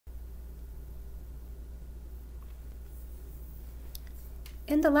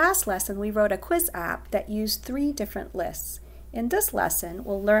In the last lesson, we wrote a quiz app that used 3 different lists. In this lesson,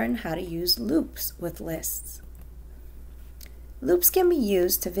 we'll learn how to use loops with lists. Loops can be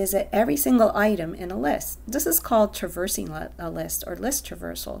used to visit every single item in a list. This is called traversing a list or list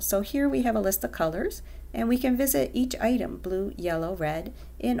traversal. So here we have a list of colors, and we can visit each item, blue, yellow, red,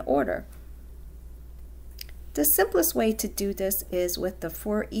 in order. The simplest way to do this is with the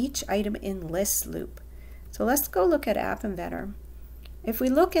for each item in list loop. So let's go look at App Inventor. If we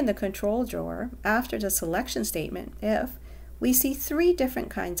look in the control drawer, after the selection statement, if, we see 3 different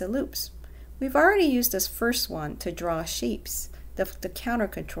kinds of loops. We've already used this first one to draw shapes, the counter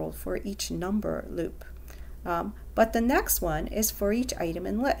control for each number loop. But the next one is for each item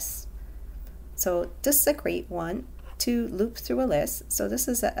in lists. So this is a great one to loop through a list. So this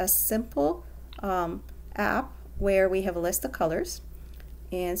is a simple app where we have a list of colors,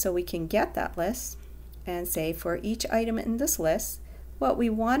 and so we can get that list and say for each item in this list, what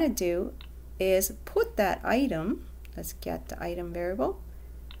we want to do is put that item, let's get the item variable,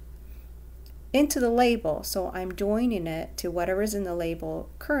 into the label. So I'm joining it to whatever is in the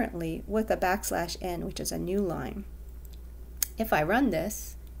label currently with a \n, which is a new line. If I run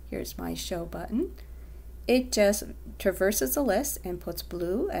this, here's my show button, it just traverses the list and puts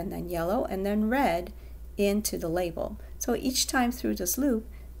blue and then yellow and then red into the label. So each time through this loop,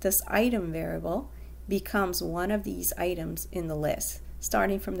 this item variable becomes one of these items in the list,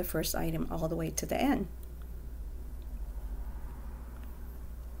 starting from the first item all the way to the end.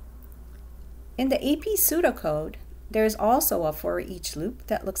 In the AP Pseudocode, there's also a for each loop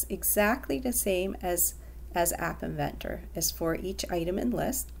that looks exactly the same as App Inventor. It's for each item in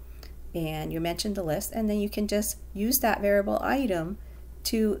list, and you mention the list, and then you can just use that variable item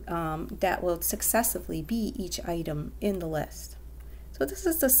to that will successively be each item in the list. So this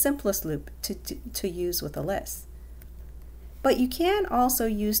is the simplest loop to use with a list. But you can also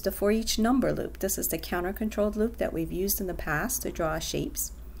use the for each number loop. This is the counter controlled loop that we've used in the past to draw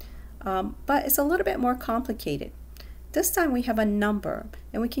shapes. But it's a little bit more complicated. This time we have a number,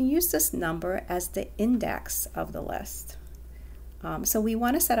 and we can use this number as the index of the list. So we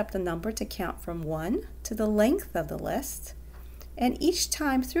want to set up the number to count from 1 to the length of the list. And each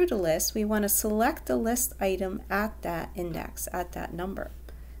time through the list, we want to select the list item at that index, at that number.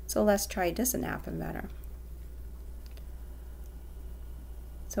 So let's try this in App Inventor.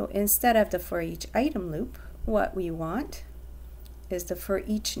 So instead of the for each item loop, what we want is the for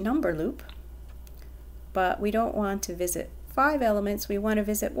each number loop. But we don't want to visit 5 elements. We want to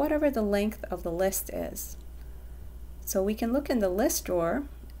visit whatever the length of the list is. So we can look in the list drawer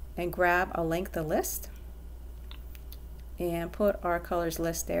and grab a length of list and put our colors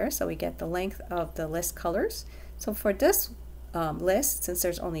list there, so we get the length of the list colors. So for this list, since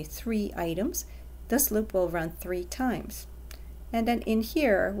there's only 3 items, this loop will run 3 times. And then in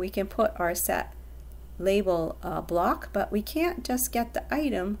here we can put our set label block, but we can't just get the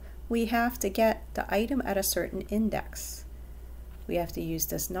item, we have to get the item at a certain index. We have to use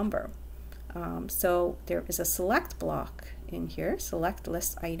this number. So there is a select block in here, select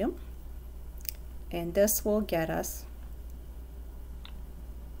list item, and this will get us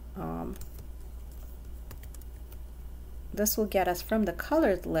from the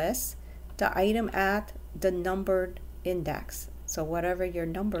colored list the item at the numbered index. So whatever your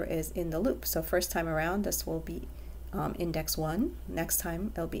number is in the loop. So first time around this will be index 1, next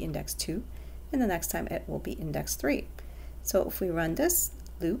time it'll be index 2, and the next time it will be index 3. So if we run this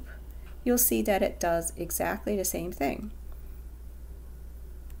loop, you'll see that it does exactly the same thing,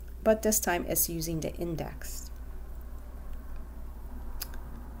 but this time it's using the index.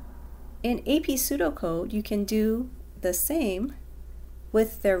 In AP Pseudocode, you can do the same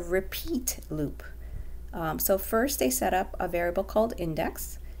with the repeat loop. So first they set up a variable called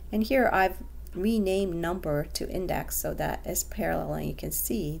index, and here I've renamed number to index so that it's parallel, and you can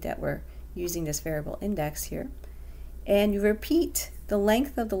see that we're using this variable index here. And you repeat the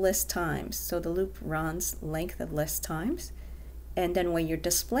length of the list times. So the loop runs length of list times, and then when you're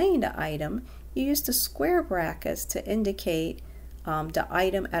displaying the item, you use the square brackets to indicate the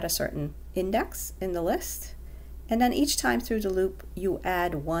item at a certain index in the list, and then each time through the loop you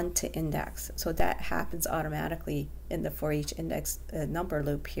add 1 to index. So that happens automatically in the for each index number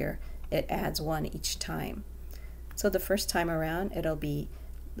loop here. It adds 1 each time. So the first time around it'll be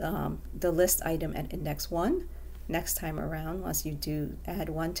the list item at index 1. Next time around, once you do add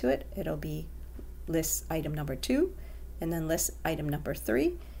 1 to it, it'll be list item number 2, and then list item number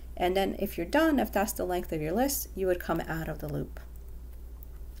 3. And then if you're done, if that's the length of your list, you would come out of the loop.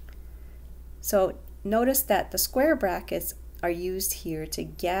 So notice that the square brackets are used here to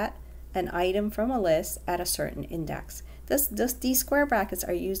get an item from a list at a certain index. These square brackets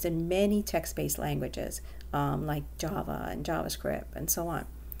are used in many text-based languages, like Java and JavaScript and so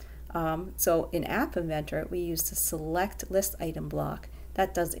on. So in App Inventor, we use the select list item block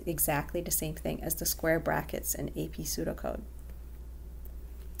that does exactly the same thing as the square brackets in AP Pseudocode.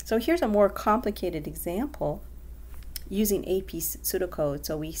 So here's a more complicated example using AP Pseudocode.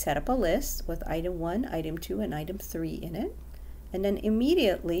 So we set up a list with item 1, item 2, and item 3 in it. And then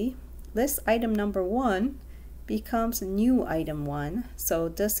immediately, list item number 1 becomes new item 1. So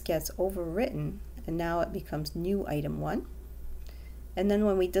this gets overwritten, and now it becomes new item 1. And then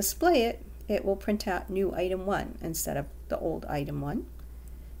when we display it, it will print out new item 1 instead of the old item 1.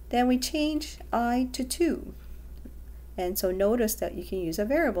 Then we change I to 2. And so notice that you can use a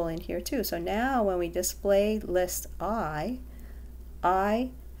variable in here too. So now when we display list I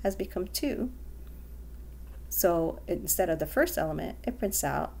has become 2. So instead of the first element, it prints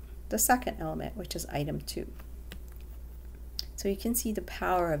out the second element, which is item 2. So you can see the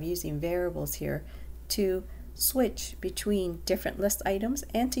power of using variables here to switch between different list items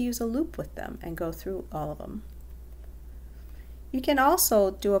and to use a loop with them and go through all of them. You can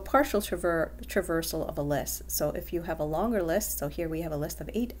also do a partial traversal of a list. So if you have a longer list, so here we have a list of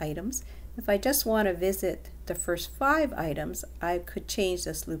 8 items, if I just want to visit the first 5 items, I could change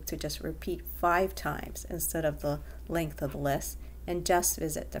this loop to just repeat 5 times instead of the length of the list and just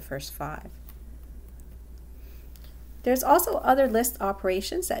visit the first 5. There's also other list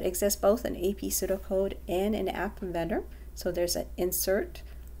operations that exist both in AP Pseudocode and in App Inventor. So there's an insert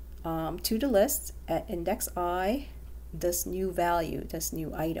to the list at index I, this new value, this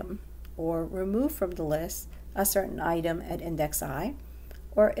new item, or remove from the list a certain item at index I,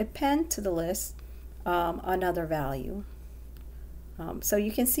 or append to the list another value. So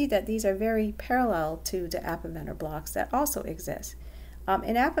you can see that these are very parallel to the App Inventor blocks that also exist.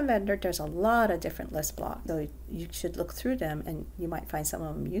 In App Inventor, there's a lot of different list blocks, so you should look through them and you might find some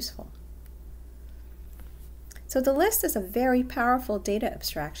of them useful. So the list is a very powerful data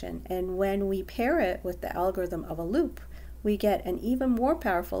abstraction, and when we pair it with the algorithm of a loop, we get an even more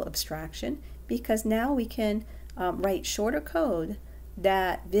powerful abstraction because now we can write shorter code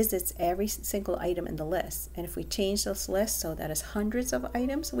that visits every single item in the list. And if we change this list so that it's hundreds of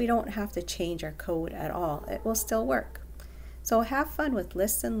items, we don't have to change our code at all. It will still work. So have fun with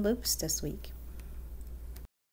lists and loops this week.